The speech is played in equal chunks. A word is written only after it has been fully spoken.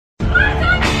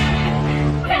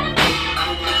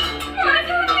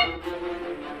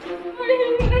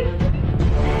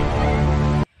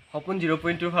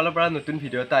xopun0.2 ফালৰ পৰা নতুন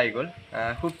ভিডিঅ' এটা আহি গ'ল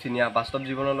খুব ধুনীয়া বাস্তৱ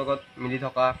জীৱনৰ লগত মিলি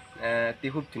থকা এটি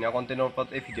খুব ধুনীয়া কণ্টেণ্টৰ ওপৰত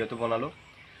এই ভিডিঅ'টো বনালোঁ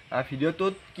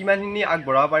ভিডিঅ'টোত কিমানখিনি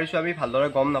আগবঢ়াব পাৰিছোঁ আমি ভালদৰে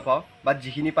গম নাপাওঁ বাট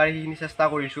যিখিনি পাৰি সেইখিনি চেষ্টা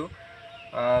কৰিছোঁ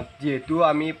যিহেতু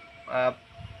আমি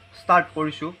ষ্টাৰ্ট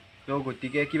কৰিছোঁ তো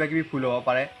গতিকে কিবা কিবি ভুল হ'ব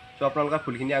পাৰে তো আপোনালোকে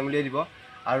ভুলখিনি আঙুলিয়াই দিব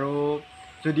আৰু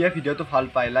যদিহে ভিডিঅ'টো ভাল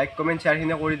পায় লাইক কমেণ্ট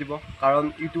শ্বেয়াৰখিনি কৰি দিব কাৰণ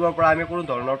ইউটিউবৰ পৰা আমি কোনো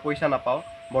ধৰণৰ পইচা নাপাওঁ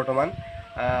বৰ্তমান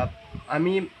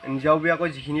আমি নিজাববীয়াকৈ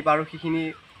যিখিনি পাৰোঁ সেইখিনি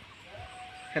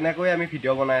সেনেকৈ আমি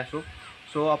ভিডিঅ' বনাই আছোঁ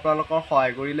চ' আপোনালোকৰ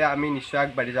সহায় কৰিলে আমি নিশ্চয়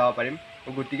আগবাঢ়ি যাব পাৰিম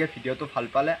গতিকে ভিডিঅ'টো ভাল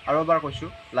পালে আৰু এবাৰ কৈছোঁ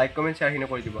লাইক কমেণ্ট শ্বেয়াৰখিনি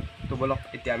কৰি দিব তো বলক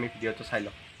এতিয়া আমি ভিডিঅ'টো চাই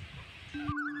লওঁ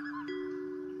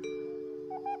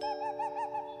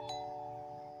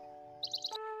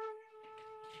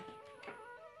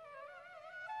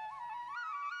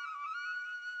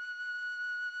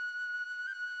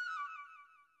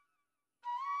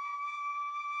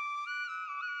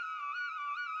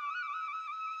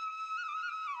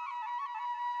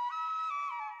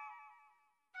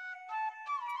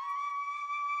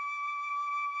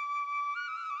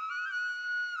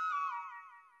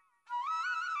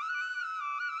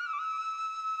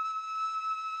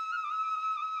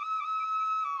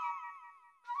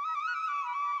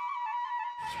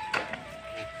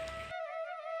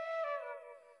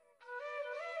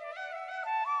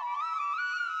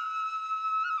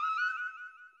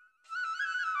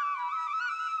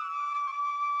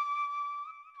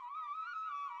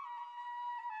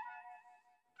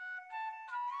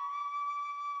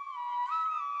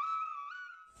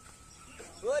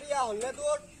হলনে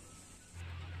তোৰ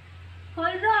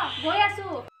হল ৰ গৈ আছো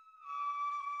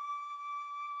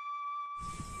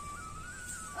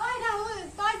ওই ৰাহুল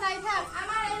তোৰ যাই থাক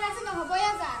আমাৰ এই ৰাস্তা নহবই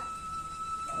যা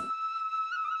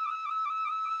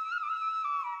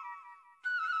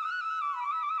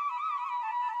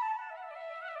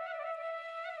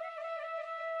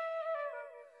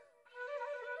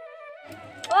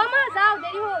ও মা যাও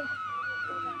দেৰি হল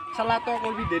চালা তই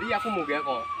কৰিবি দেৰি আকৌ মোকে ক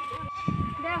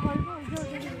দে হল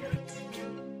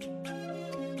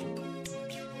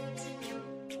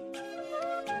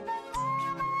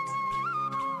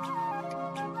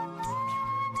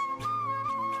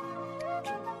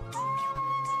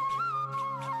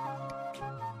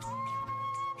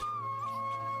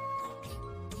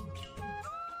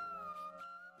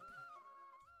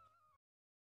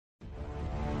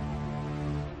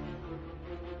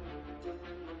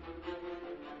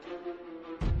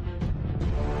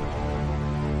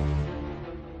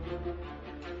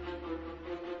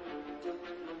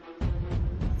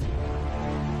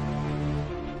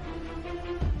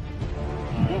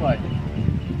ভাই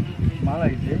মাল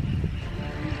আহিছে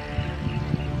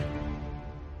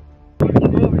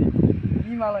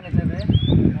কি মাল আনিছে বে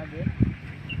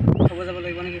থব যাব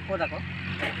লাগিব নেকি ক'ত আকৌ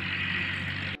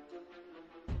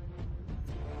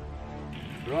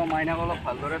মাইনাক অলপ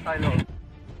ভালদৰে চাই লওঁ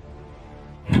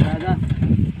ৰাজা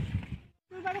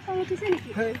তোৰ বাৰু খং উঠিছে নেকি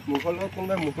মুখৰ লগত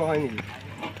কোনোবাই মুখ হয় নেকি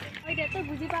ঐ দে তই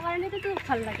বুজি পোৱা কাৰণেতো তোৰ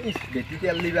ভাল লাগে বেটি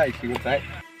তেল দিবা আহিছিল তাই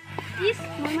ইছ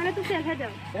মই মানে তোক তেলহে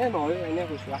দিওঁ নহয় এনে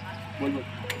কৈছোঁ বল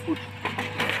উঠ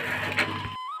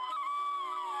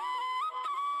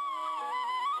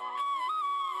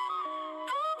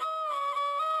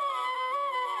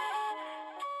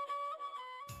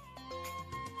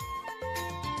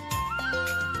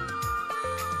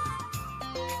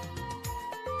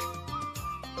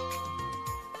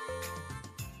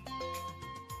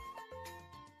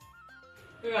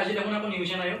আজি দেখোন আকৌ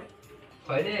নিউজে নাই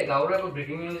হয় দে গাঁৱৰ আকৌ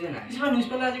ব্ৰেকিং নিউজে নাই কিছুমান নিউজ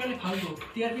পেলাই আজিকালি ভালটো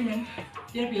টিআৰপি মেন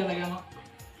টিআৰপি লাগে আমাক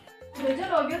ধৈৰ্য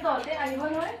লগে তহঁতে আহিব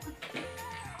নহয়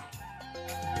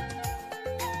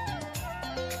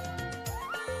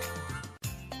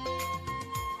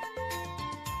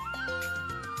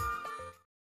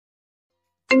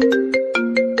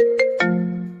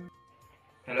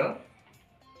হেল্ল'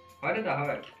 হয় দাদা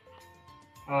হয়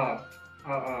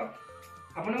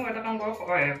আপুনি মোক এটা কাম কৰক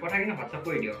কথাখিনি হোৱাটছআপ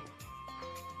কৰি দিয়ক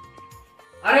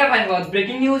আৰে ভাই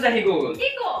ব্ৰেকিং নিউজ আহি গ'ল কি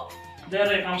ক দে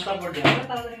কাম ষ্টাৰ্ট কৰি দিয়া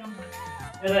তাড়াতাড়ি কাম কৰ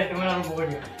কেমেৰা আৰম্ভ কৰি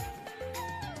দিয়া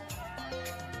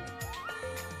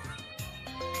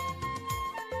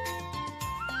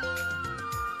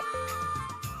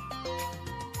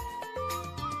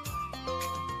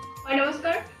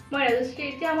নমস্কাৰ মই ৰাজশ্ৰী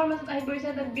এতিয়া আমাৰ মাজত আহি পৰিছে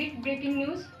এটা বিগ ব্ৰেকিং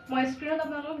নিউজ মই স্ক্ৰীনত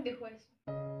আপোনালোকক দেখুৱাইছোঁ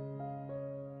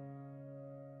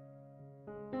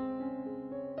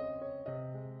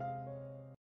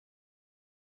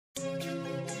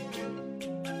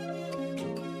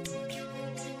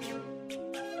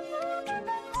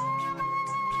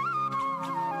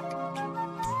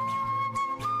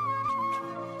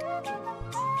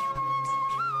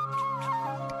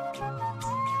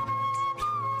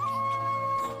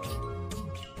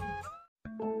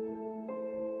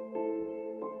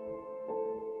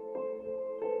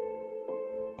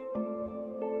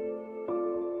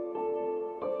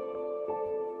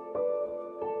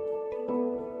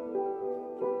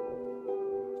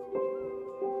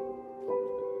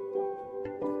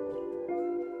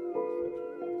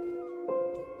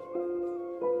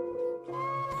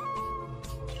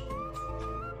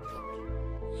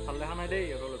নাই দেই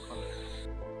ইহঁতৰ লক্ষণ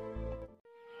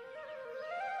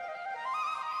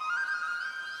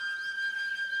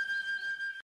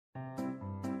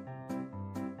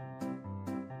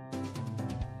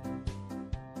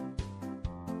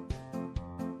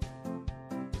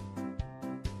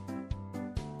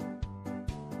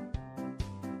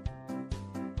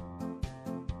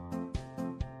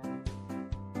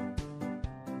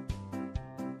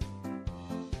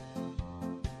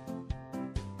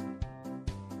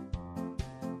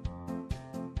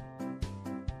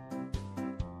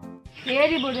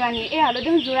হেৰি বৰুৱানী এই হালত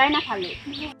দেখোন জোৰাই নাখালে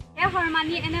এই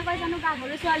শৰ্মানী এনেকৈ জানো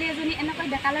গাভৰু ছোৱালী এজনী এনেকৈ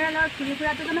ডেকা ল'ৰাৰ লগত ঘূৰি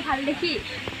ফুৰাটো জানো ভাল দেখি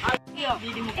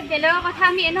এই বেলেগৰ কথা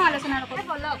আমি এনেও আলোচনা নকৰোঁ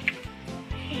বলক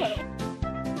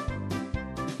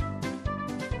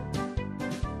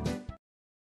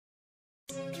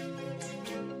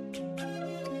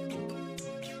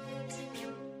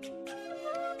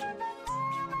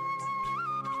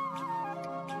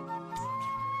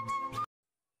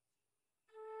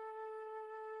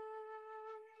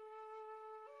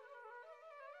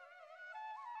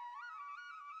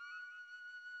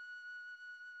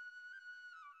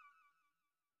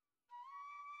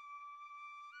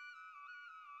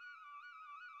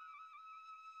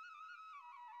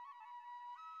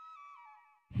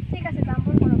ঠিক আছে যাম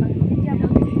বল কৰবা এতিয়া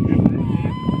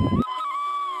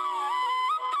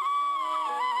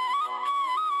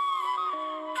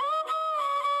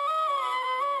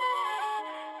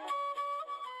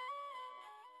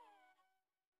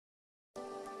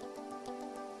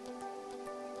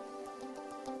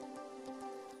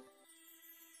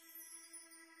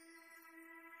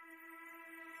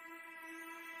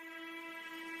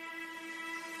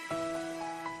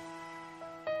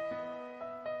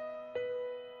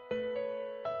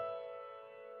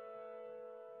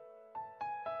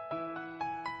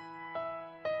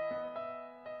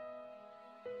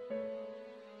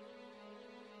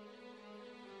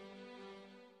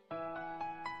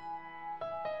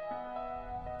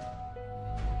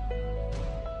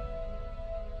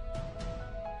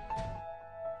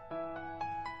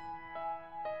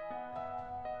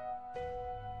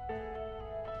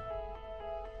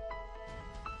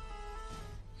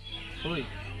ঐ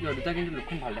ইহঁত দুটা কিন্তু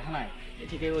লক্ষণ ভাল দেখা নাই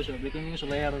ঠিকেই কৈছোঁ ব্ৰেকিং নিউজ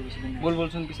ওলাই আৰু বেছি দিন বল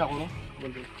বলচোন পিছা কৰোঁ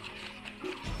বল বল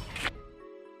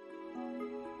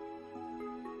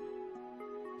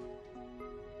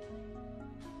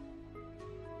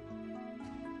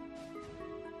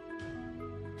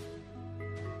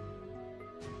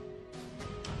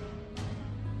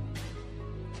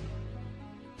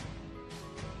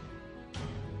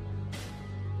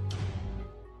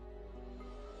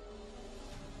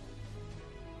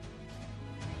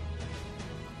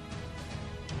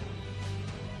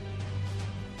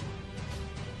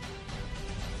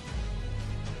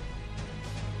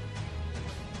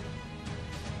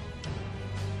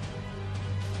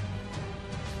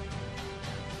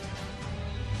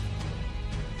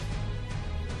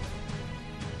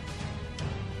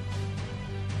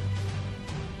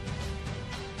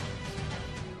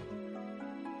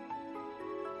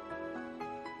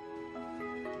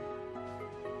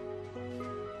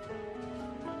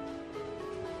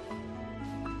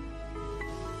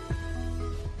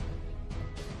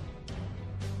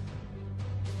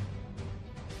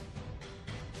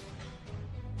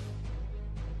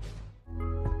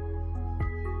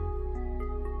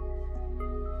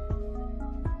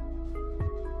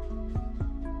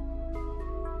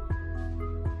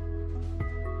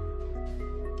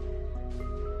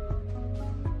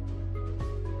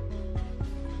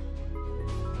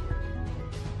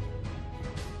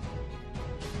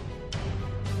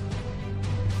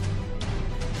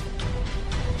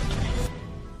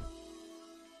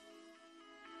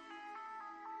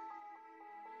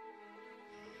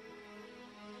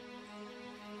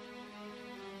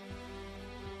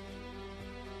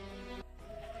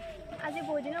আজি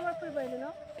বহুত দিনৰ পৰা ফুৰিব আহিলোঁ ন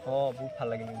বহুত ভাল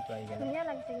লাগিল কিন্তু আহি কেনে ধুনীয়া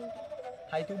লাগিছে কিন্তু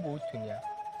ঠাইটো বহুত ধুনীয়া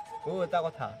এটা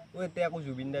কথা এতিয়া আকৌ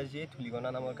জুবিন দাৰ যি ধূলিকণা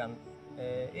নামৰ গান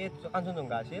এই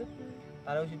কাঞ্চনজংঘা আছিল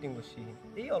তাৰেও শ্বুটিং কৰিছে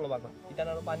এই অলপ আগত ইটান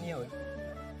আৰু পানীয়ে হয়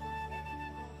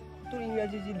তোৰ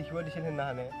ইংৰাজী যি লিখিব দিছিল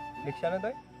সেইদিনাখনে লিখিছানে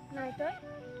তই নাই তই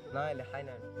নাই লেখাই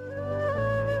নাই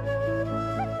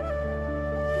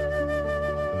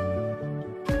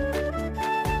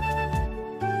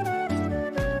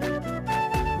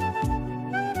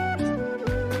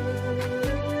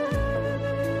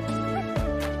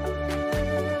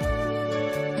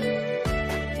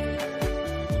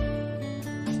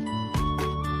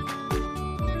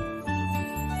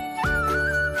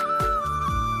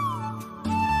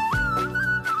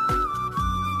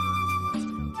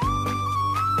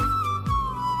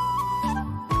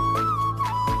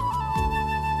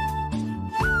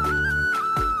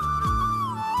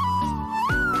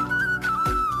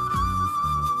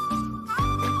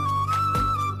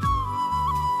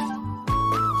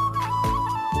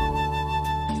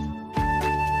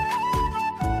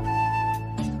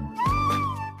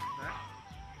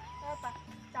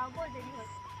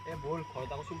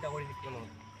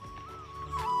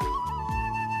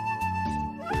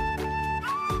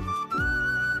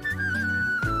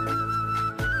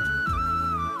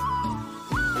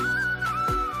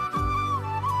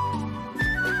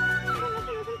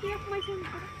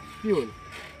কি হ'ল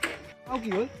কি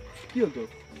হ'ল কি হ'ল তোৰ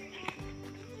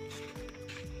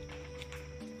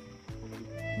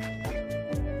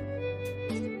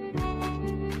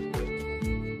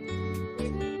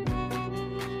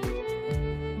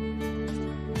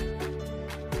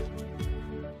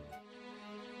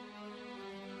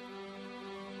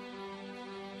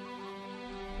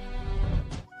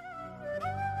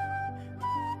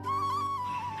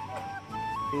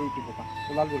এই কি বাবা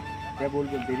ওলাল বল দে বল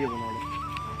বল দেৰি হ'ব নহ'লে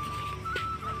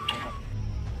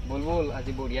বল বল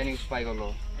আজি বঢ়িয়া নিউজ পাই গ'লো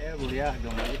বঢ়িয়া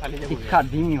একদম আজি খালি শিক্ষা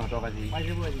দিম ইহঁতক আজি পাই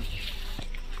যাব আজি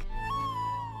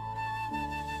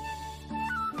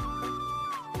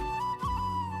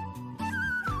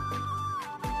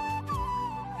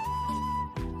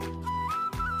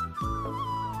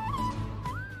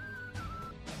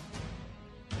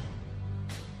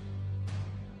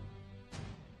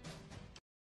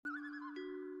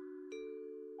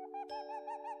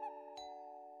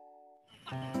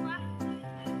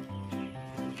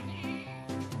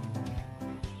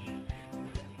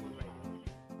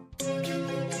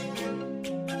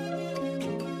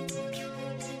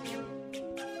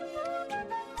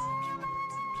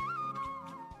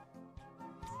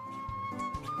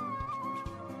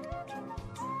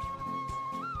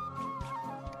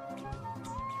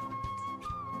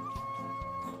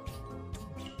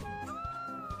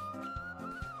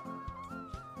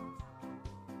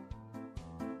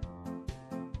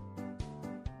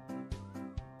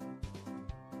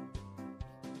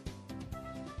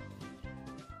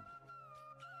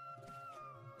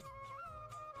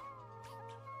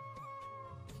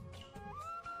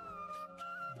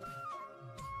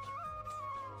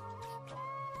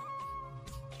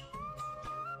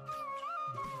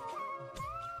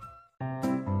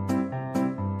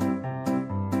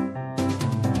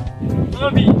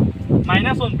Lebih,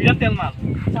 mainnya son biar telmal.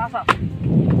 Sasa.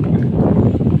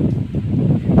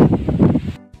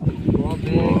 Oh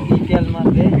be detail mal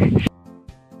be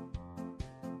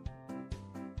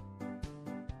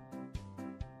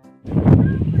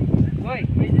Woi,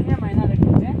 mainnya mainan lagi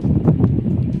ya.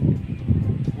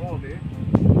 wow be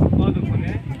oh to phone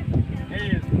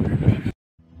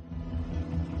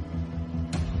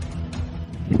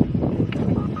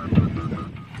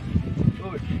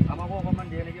oi আমাকো অকমান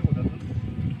দিয়ে নেকি বতাচোন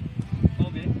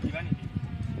Oke, gimana nih?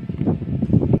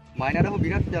 মাইনাৰে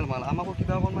বিৰাট তেল মাল আমাকো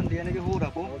কিবা অকমান দিয়ে নেকি সুধ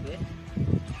আকৌ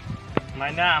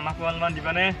Mainnya sama kawan-kawan di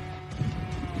mana?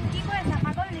 কি কৈ আছা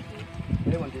পাগল নেকি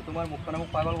এই বন্ধু তোমাৰ মুখখনে মোক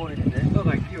পাগল কৰি দিছে তো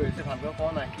ভাই কি হৈছে ভালকৈ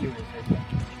কোৱা নাই কি হৈছে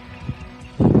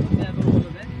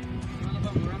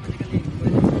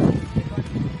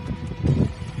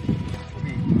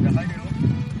দেখাই দিওঁ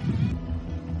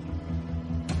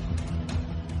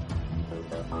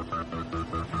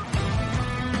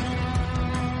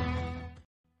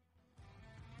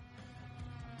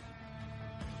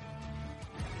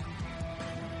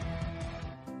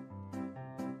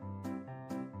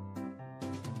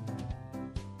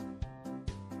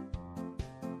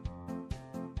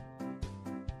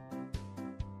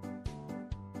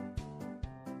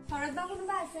ঘৰত বা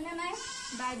কোনোবা আছেনে নাই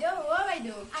বাইদেউ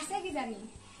বাইদেউ আছে কিজানি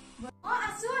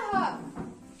আছো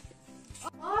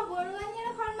আহক বৰুৱানী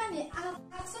আৰু শৰ্মানী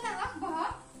আহকচোন আহক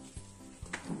বহক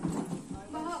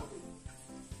বহক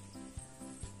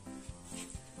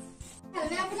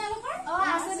ভালনে আপোনালোকৰ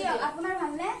আছো দিয়ক আপোনাৰ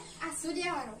ভালনে আছো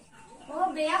দিয়ক আৰু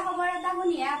বেয়া খবৰ এটা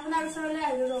শুনিহে আপোনাৰ ওচৰলৈ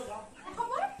আহিলো ৰ'ব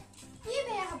খবৰ কি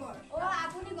বেয়া খবৰ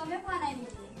আপুনি গমে পোৱা নাই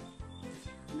নেকি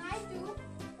নাইতো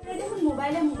দেখোন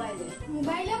মোবাইলে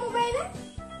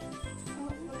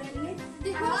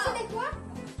দেখুৱাচোন দেখুৱা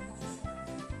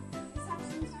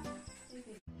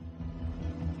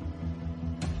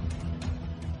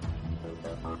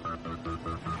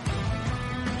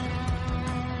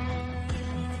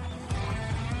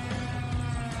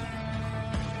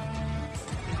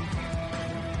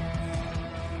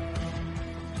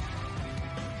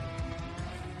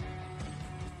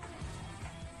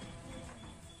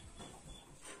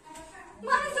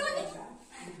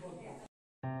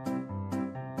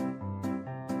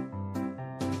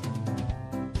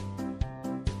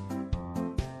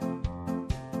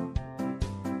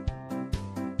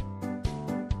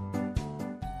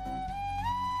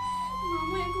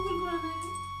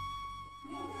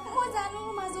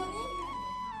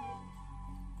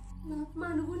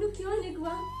মানুহবোৰনো কিয়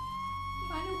এনেকুৱা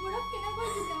মানুহবোৰক কেনেকৈ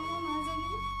বুজাম মোৰ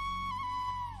মাজনী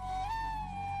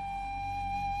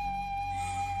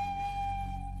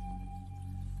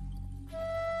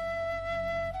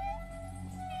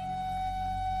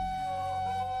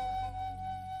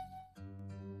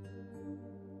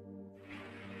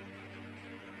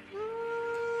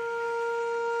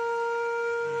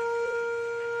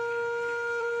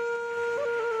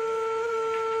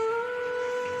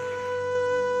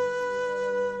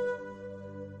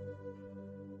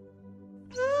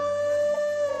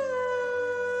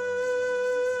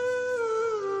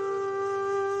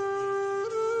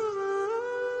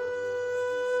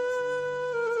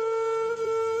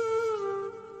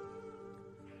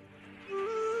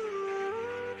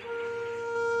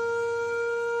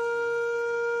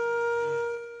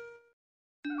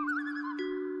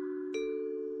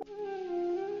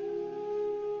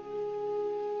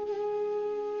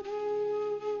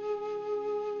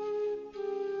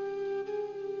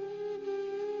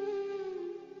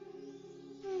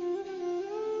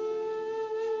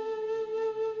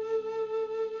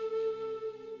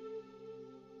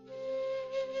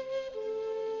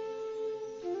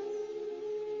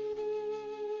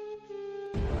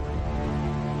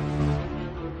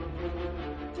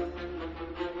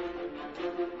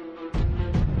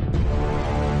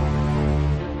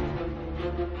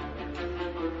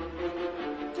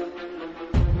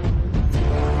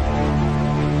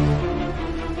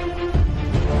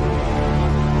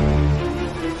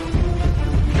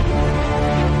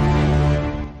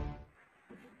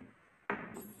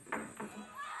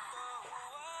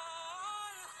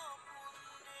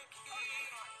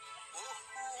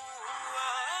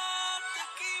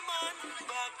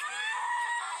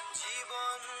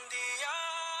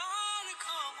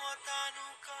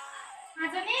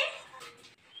মাজনী